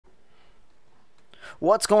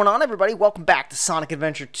What's going on, everybody? Welcome back to Sonic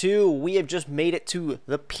Adventure 2. We have just made it to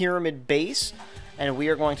the Pyramid Base, and we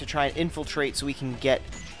are going to try and infiltrate so we can get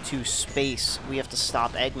to space. We have to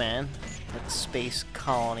stop Eggman at the Space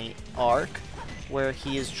Colony Arc, where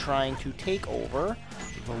he is trying to take over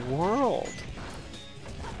the world.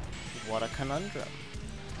 What a conundrum.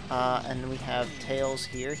 And we have Tails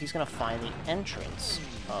here. He's going to find the entrance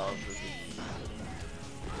of the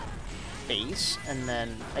base, and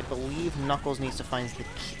then I believe Knuckles needs to find the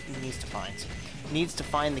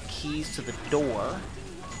keys to the door,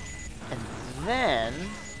 and then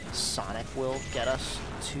Sonic will get us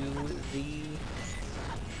to the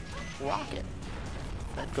rocket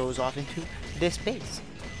that goes off into this base.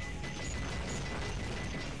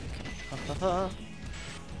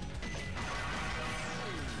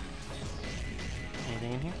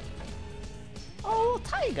 Anything in here? Oh,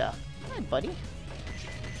 Tiger! Hi, buddy.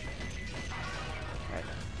 Alright.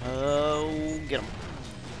 Oh, get him.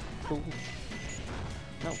 Ooh.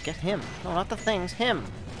 No, get him. No, not the things. Him.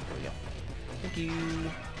 There we go. Thank you.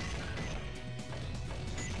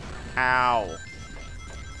 Ow.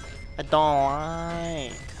 I don't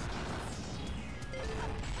like.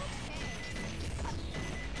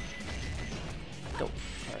 Go.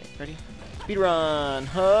 Alright, ready? Speed run.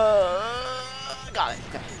 Got it.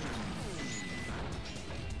 Okay.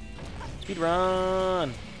 Speed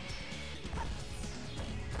run.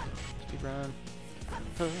 Speed run.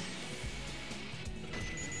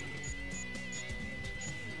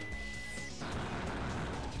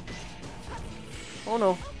 Oh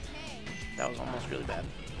no. That was almost really bad.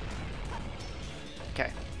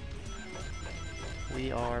 Okay.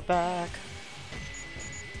 We are back.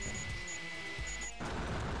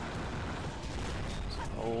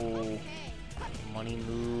 Oh. Money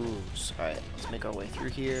moves. Alright, let's make our way through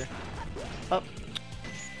here. Up.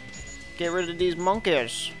 Get rid of these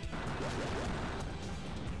monkeys.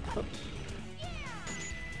 Up.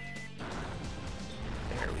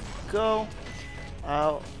 There we go.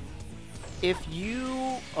 If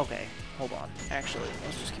you... Okay, hold on. Actually,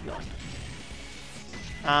 let's just keep going.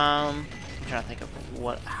 I'm trying to think of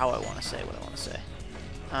how I want to say what I want to say.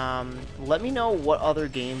 Let me know what other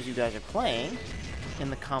games you guys are playing in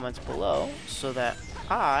the comments below, so that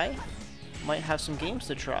I might have some games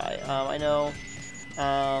to try. I know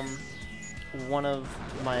one of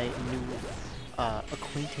my new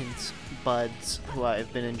acquaintance buds who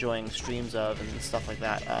I've been enjoying streams of and stuff like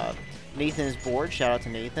that. Nathan is bored. Shout out to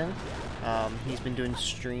Nathan. He's been doing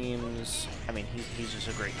streams. I mean, he's just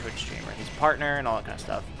a great Twitch streamer. He's a partner and all that kind of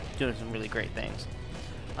stuff. Doing some really great things.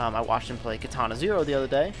 I watched him play Katana Zero the other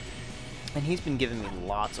day, and he's been giving me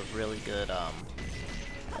lots of really good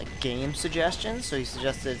like game suggestions. So he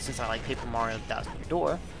suggested, since I like Paper Mario Thousand Year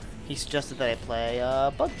Door, he suggested that I play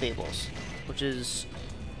Bug Fables, which is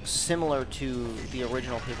similar to the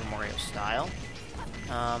original Paper Mario style.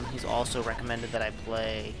 He's also recommended that I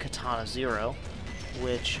play Katana Zero,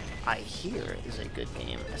 which I hear is a good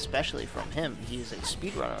game, especially from him. He's a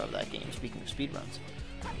speedrunner of that game, speaking of speedruns.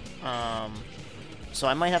 So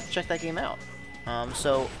I might have to check that game out.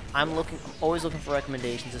 So I'm always looking for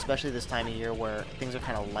recommendations, especially this time of year where things are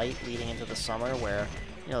kind of light leading into the summer, where,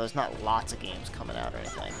 you know, there's not lots of games coming out or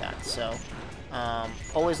anything like that. So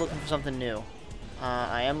always looking for something new.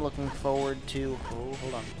 I am looking forward to... Oh,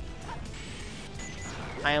 hold on.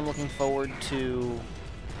 I am looking forward to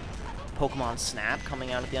Pokemon Snap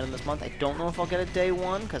coming out at the end of this month. I don't know if I'll get a day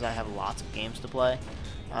one, because I have lots of games to play.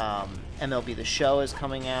 MLB The Show is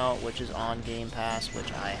coming out, which is on Game Pass,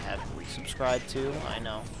 which I have resubscribed to. I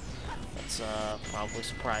know that's probably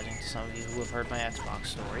surprising to some of you who have heard my Xbox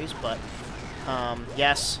stories, but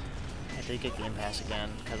yes, I did get Game Pass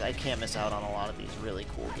again, because I can't miss out on a lot of these really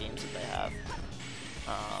cool games that they have.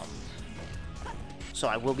 So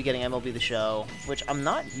I will be getting MLB The Show, which I'm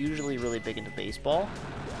not usually really big into baseball,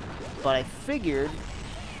 but I figured,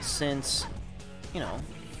 since, you know,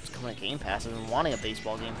 it's coming to Game Pass, I've been wanting a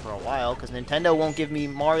baseball game for a while, because Nintendo won't give me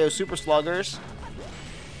Mario Super Sluggers,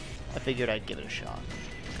 I figured I'd give it a shot,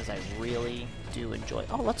 because I really do enjoy...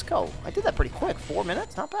 Oh, let's go. I did that pretty quick. 4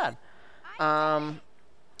 minutes? Not bad.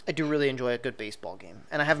 I do really enjoy a good baseball game,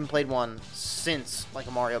 and I haven't played one since, like,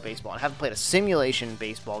 a Mario baseball. I haven't played a simulation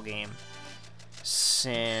baseball game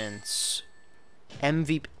since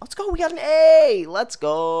MVP. Let's go. We got an A. Let's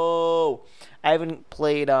go. I haven't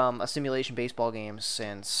played a simulation baseball game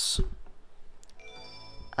since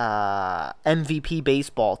MVP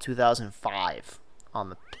Baseball 2005 on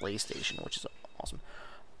the PlayStation, which is awesome.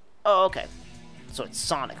 Oh, okay. So it's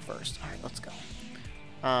Sonic first. All right, let's go.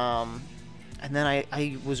 And then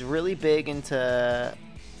I was really big into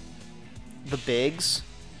the Bigs,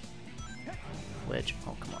 which,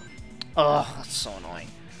 oh, come on. Ugh, that's so annoying.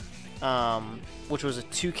 Which was a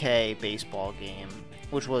 2K baseball game,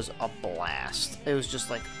 which was a blast. It was just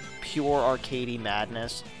like pure arcadey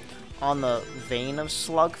madness, on the vein of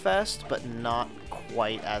Slugfest, but not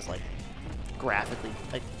quite as like graphically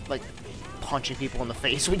like punching people in the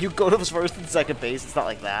face when you go to first and second base. It's not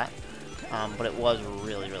like that, but it was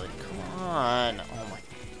really, really. Come on! Oh my!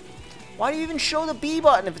 Why do you even show the B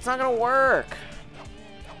button if it's not gonna work?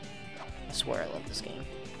 I swear I love this game.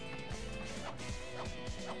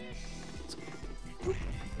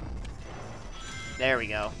 There we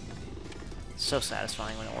go. So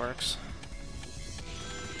satisfying when it works.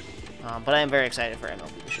 But I am very excited for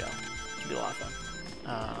MLB The Show. It'll be a lot of fun.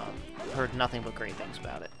 Heard nothing but great things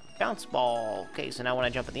about it. Bounce ball. Okay, so now when I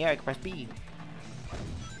jump in the air, I can press B.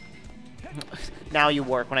 Now you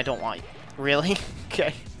work when I don't want you. Really?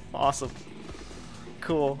 Okay. Awesome.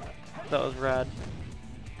 Cool. That was rad.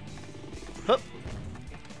 Hup.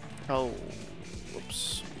 Oh.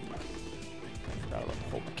 Whoops. I forgot about the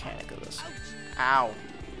whole mechanic of this. Ow.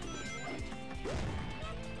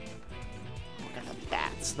 Look at the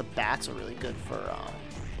bats. The bats are really good for,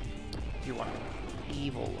 if you want an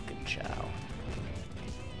evil-looking Chow.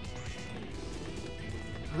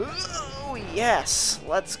 Oh, yes!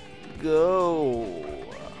 Let's go!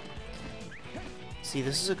 See,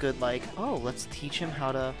 this is a good, like, oh, let's teach him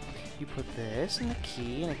how to, you put this in the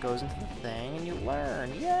key, and it goes into the thing, and you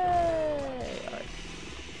learn. Yay! Alright.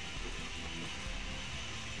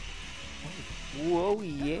 Whoa,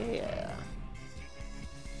 yeah!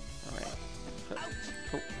 Alright.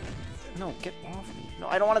 Oh. No, get off me. No,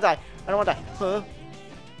 I don't want to die. I don't want to die. Huh?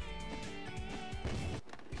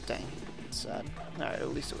 Dang. It's sad. Alright, at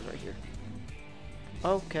least it was right here.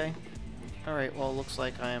 Okay. Alright, well, it looks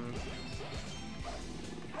like I'm...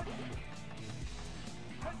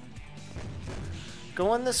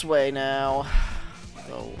 going this way now.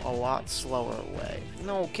 Though a lot slower way.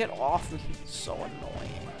 No, get off me. It's so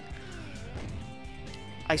annoying.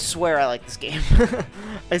 I swear I like this game.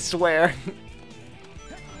 I swear.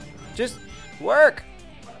 Just work!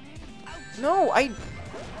 No, I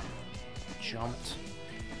jumped.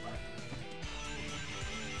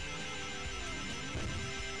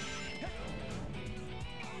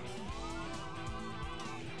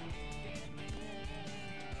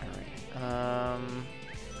 Alright,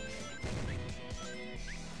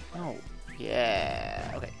 oh,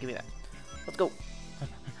 yeah. Okay, give me that. Let's go.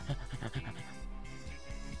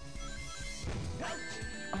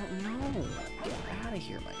 Oh no! Get out of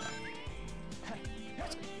here, my guy.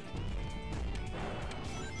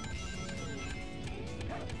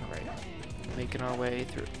 Alright. Making our way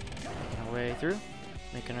through. Making our way through.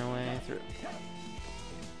 Making our way through.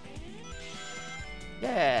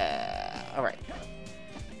 Yeah! Alright.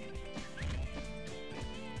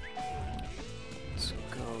 Let's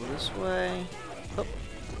go this way. Oh.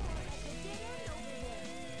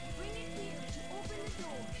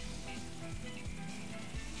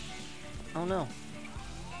 Oh no.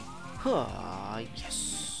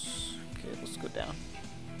 Yes. Okay, let's go down.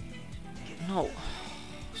 No.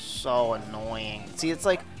 So annoying. See, it's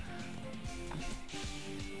like...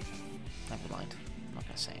 never mind. I'm not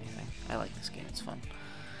gonna say anything. I like this game. It's fun.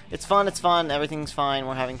 It's fun, it's fun. Everything's fine.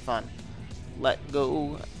 We're having fun. Let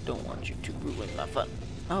go. Don't want you to ruin my fun.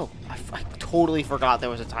 Oh, I totally forgot there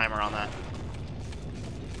was a timer on that.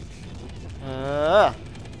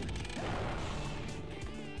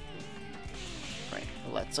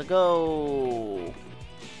 Let's go.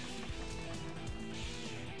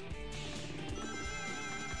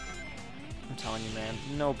 I'm telling you, man,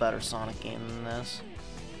 no better Sonic game than this.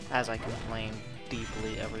 As I complain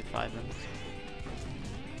deeply every 5 minutes.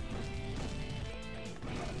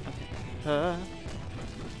 Okay.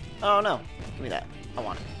 Oh no! Give me that. I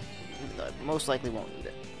want it. I most likely won't need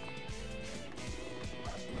it.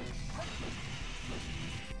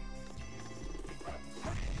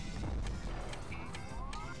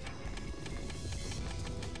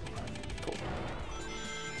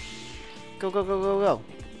 Go, go, go, go, go.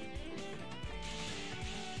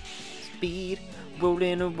 Speed,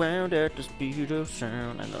 rolling around at the speed of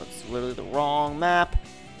sound. I know it's literally the wrong map.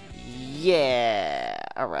 Yeah.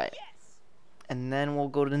 Alright. And then we'll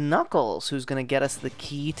go to Knuckles, who's going to get us the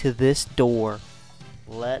key to this door.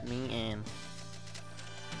 Let me in.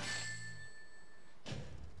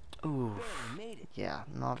 Ooh. Yeah,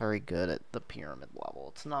 not very good at the pyramid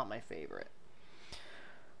level. It's not my favorite.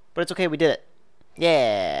 But it's okay, we did it.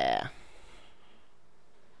 Yeah.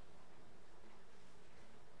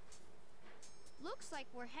 Looks like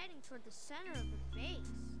we're heading toward the center of the base.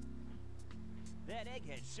 That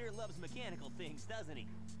egghead sure loves mechanical things, doesn't he?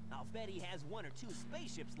 I'll bet he has 1 or 2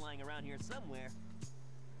 spaceships lying around here somewhere.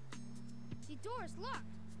 door's locked.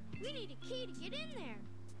 We need a key to get in there.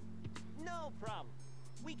 No problem.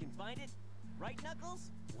 We can find it. Right,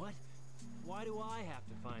 Knuckles? What? Why do I have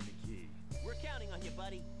to find the key? We're counting on you,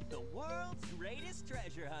 buddy. The world's greatest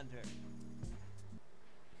treasure hunter.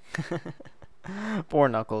 Poor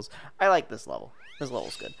Knuckles. I like this level. This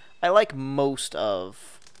level's good. I like most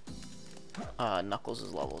of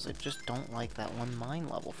Knuckles' levels. I just don't like that one mine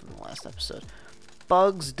level from the last episode.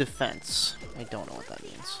 Bug's Defense. I don't know what that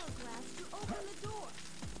means. Hourglass to open the door.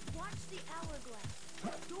 Watch the hourglass.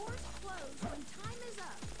 Doors close when time is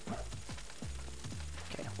up.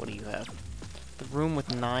 Okay, what do you have? The room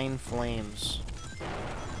with 9 flames.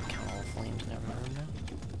 Count all the flames in every room now.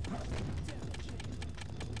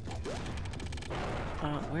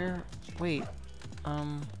 Where? Wait.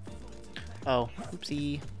 Oh,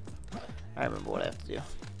 oopsie. I remember what I have to do.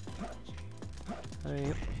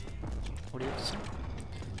 Yep. What do you have to say?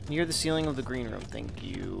 Near the ceiling of the green room. Thank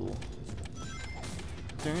you.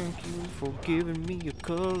 Thank you for giving me a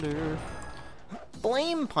color.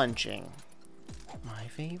 Flame punching. My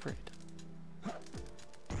favorite.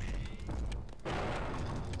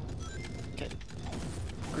 Okay.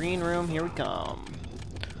 Green room, here we come.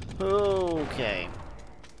 Okay.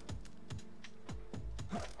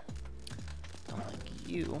 Don't like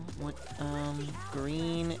you. What,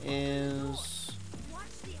 green is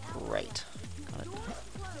right. Got it.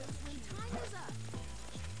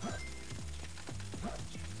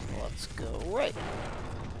 Let's go right.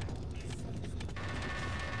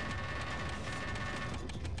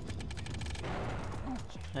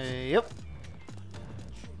 Hey, yep.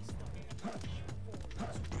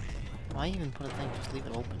 Why even put a thing? Just leave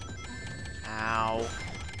it open. Ow.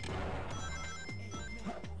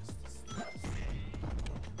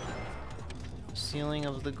 Ceiling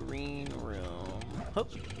of the green room.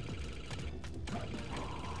 Hoop.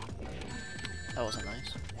 That wasn't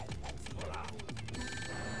nice.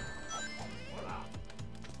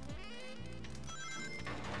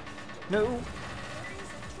 No.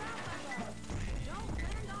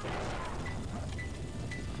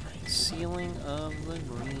 Right, ceiling of the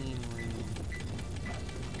green room.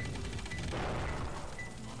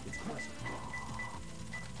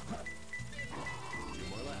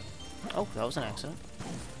 Oh, that was an accident.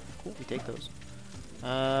 Cool, we take those.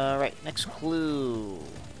 Right, next clue.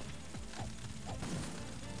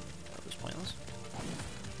 That was pointless.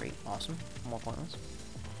 Great, awesome. More pointless.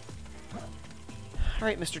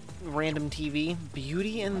 Alright, Mr. Random TV.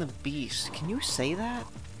 Beauty and the Beast. Can you say that?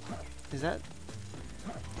 Is that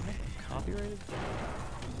copyrighted?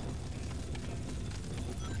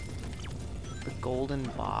 The golden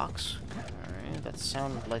box. Alright, that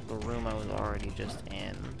sounded like the room I was already just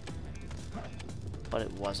in. But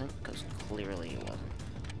it wasn't, because clearly it wasn't.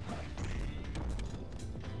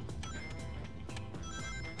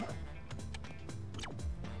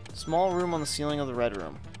 Small room on the ceiling of the red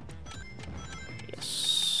room.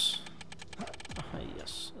 Yes.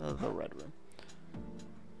 Yes, the red room.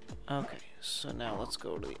 Okay, so now let's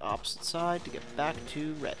go to the opposite side to get back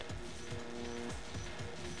to red.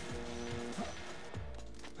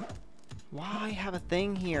 Why have a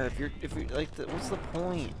thing here if you're like, what's the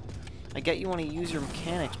point? I get you want to use your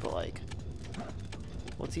mechanics, but like,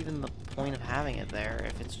 what's even the point of having it there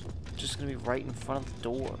if it's just gonna be right in front of the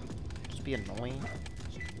door? Just be annoying.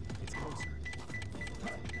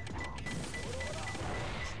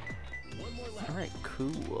 Alright,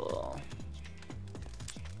 cool.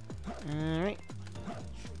 Alright.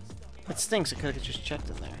 That stinks, I could have just checked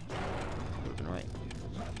in there. Would have been right.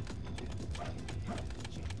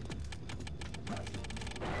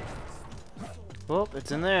 Oh,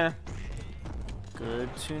 it's in there.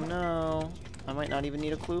 Good to know. I might not even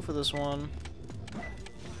need a clue for this one.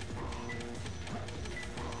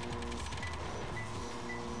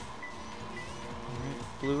 Alright,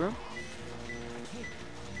 blue room.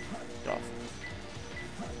 Get off.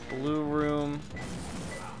 Blue room.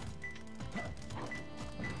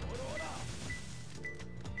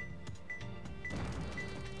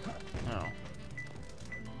 Oh.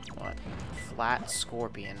 What? Flat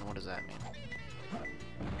scorpion. What does that mean?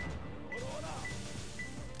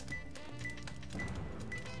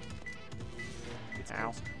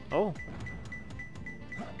 Ow. Oh.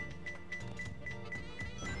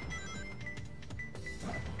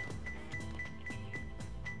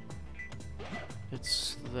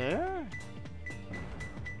 It's there?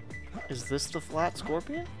 Is this the flat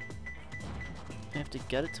scorpion? I have to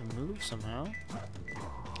get it to move somehow.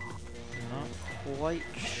 Not quite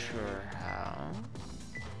sure how.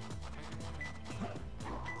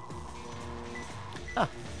 Ah,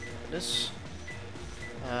 this.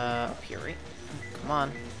 Up here, right? Come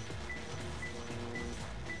on.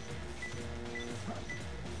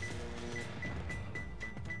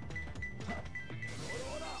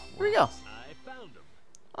 Here we go. I found him.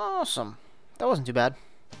 Awesome. That wasn't too bad.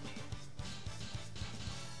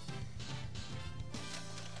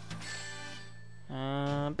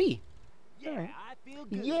 B. Yeah, I feel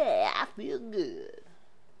good. Yeah, I feel good.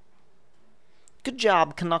 Good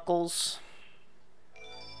job, Knuckles.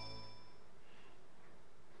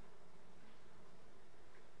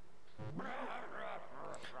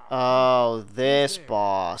 Oh, this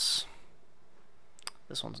boss.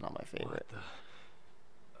 This one's not my favorite. What the?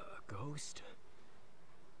 A ghost?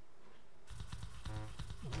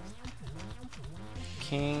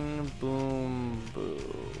 King Boom Boo.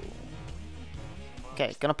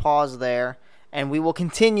 Okay, gonna pause there, and we will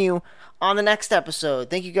continue on the next episode.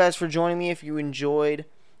 Thank you guys for joining me. If you enjoyed,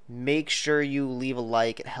 make sure you leave a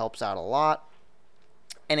like. It helps out a lot.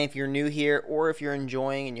 And if you're new here, or if you're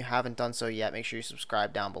enjoying and you haven't done so yet, make sure you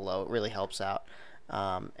subscribe down below. It really helps out.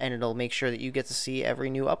 And it'll make sure that you get to see every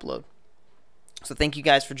new upload. So thank you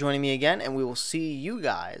guys for joining me again, and we will see you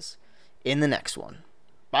guys in the next one.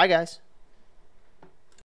 Bye, guys.